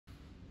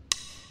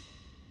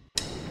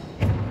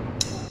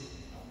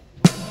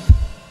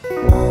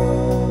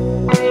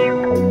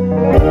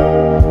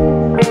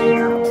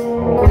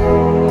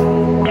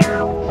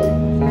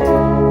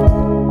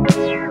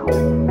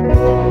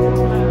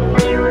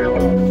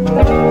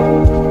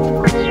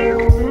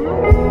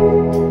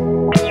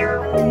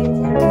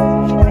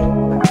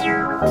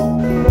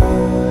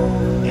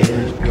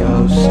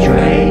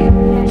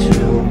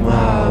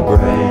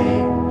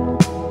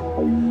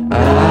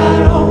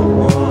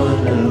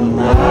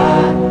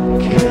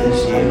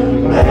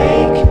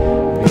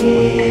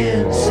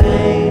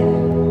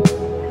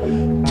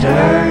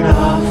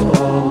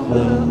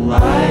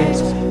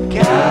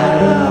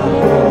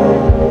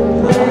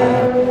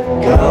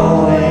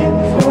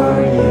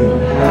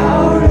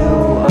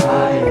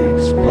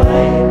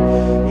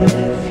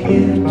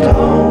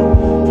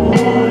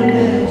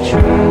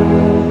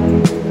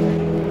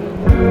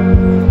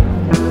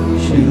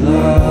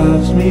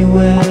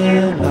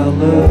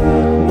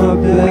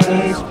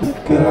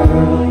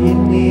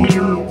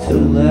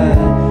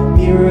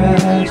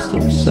rest.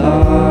 I'm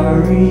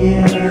sorry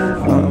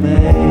if I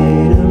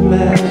made a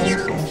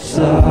mess. I'm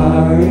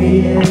sorry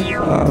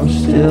if I'm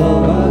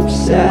still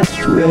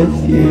obsessed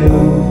with you.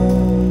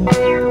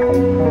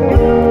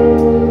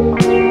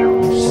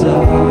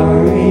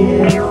 Sorry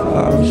if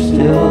I'm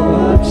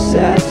still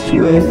obsessed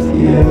with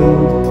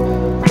you.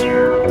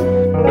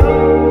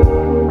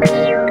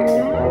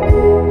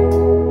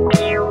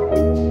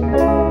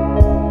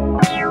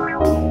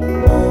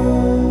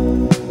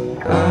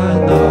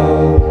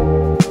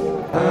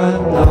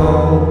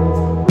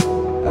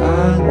 I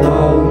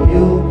know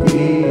you'll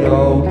be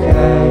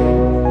okay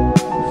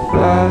if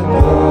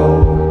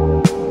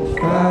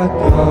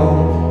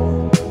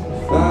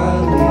I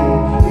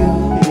leave you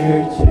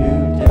here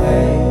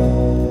today.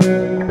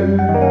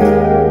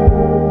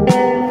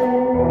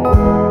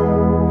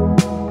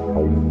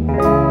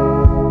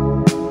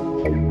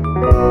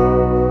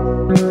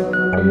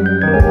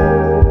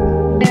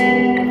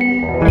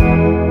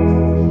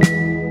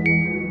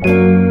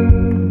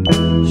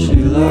 She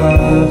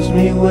loves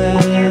me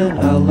when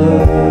I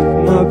look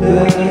my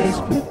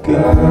best, but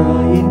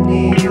girl, you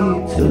need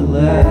to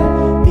let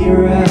me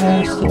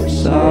rest. I'm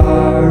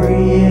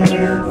sorry if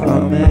I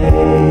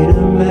made a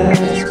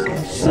mess.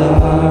 I'm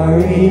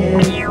sorry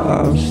if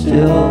I'm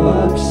still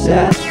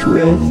obsessed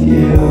with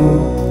you.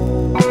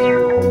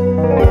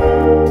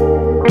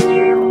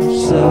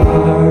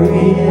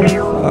 Sorry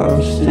if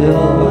I'm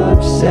still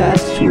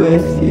obsessed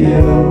with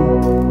you.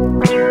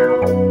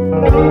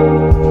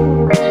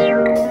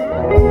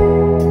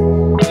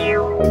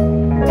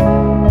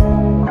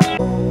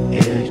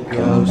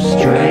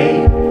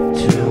 Straight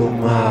to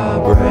my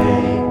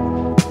brain.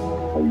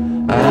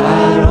 I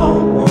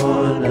don't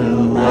wanna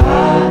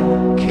lie,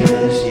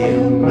 'cause you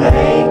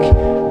make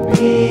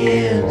me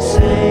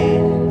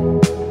insane.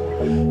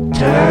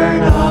 Turn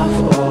off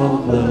all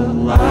the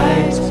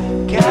lights,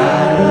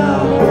 got a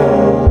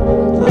whole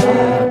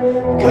lot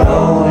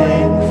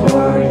going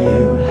for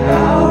you.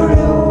 How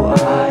do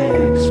I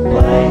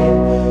explain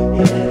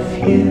if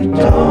you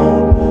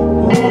don't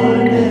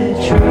wanna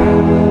try?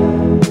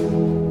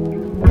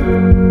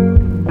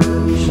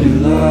 She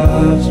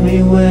loves me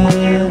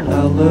when I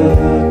look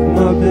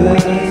my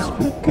best,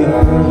 but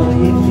girl,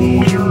 you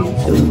need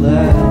to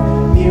let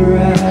me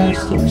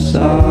rest. I'm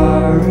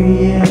sorry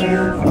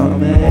if I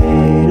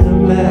made a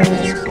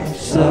mess. I'm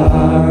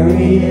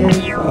sorry if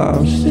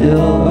I'm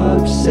still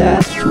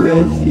obsessed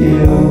with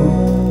you.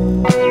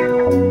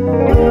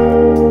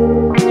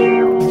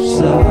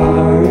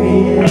 Sorry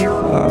if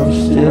I'm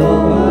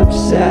still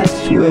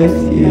obsessed with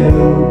you.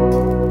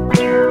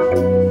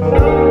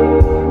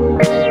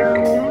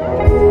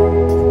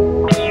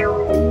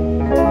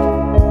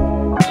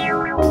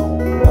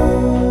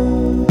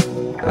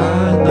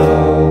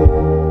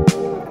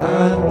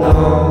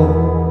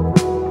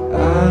 I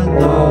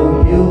know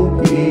you'll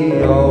be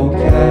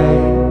okay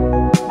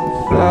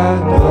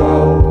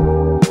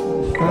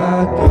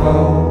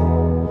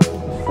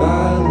if I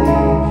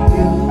leave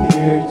you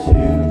here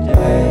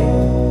today.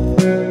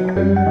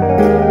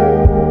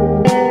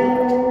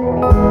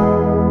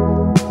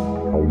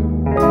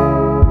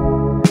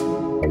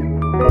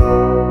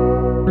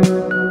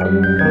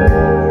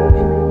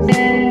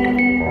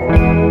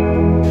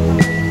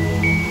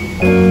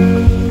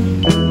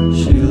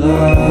 She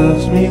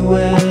loves me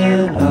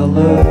when I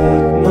look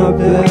my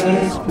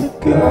best, but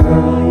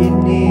girl, you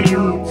need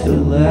to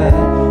let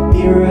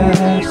me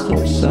rest.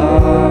 I'm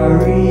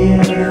sorry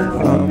if I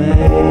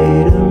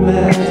made a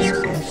mess.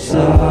 I'm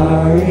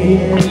sorry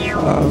if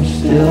I'm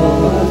still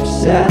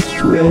obsessed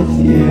with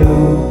you.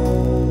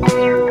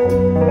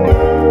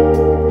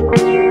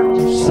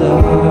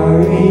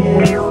 Sorry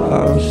if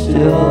I'm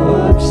still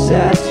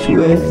obsessed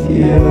with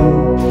you.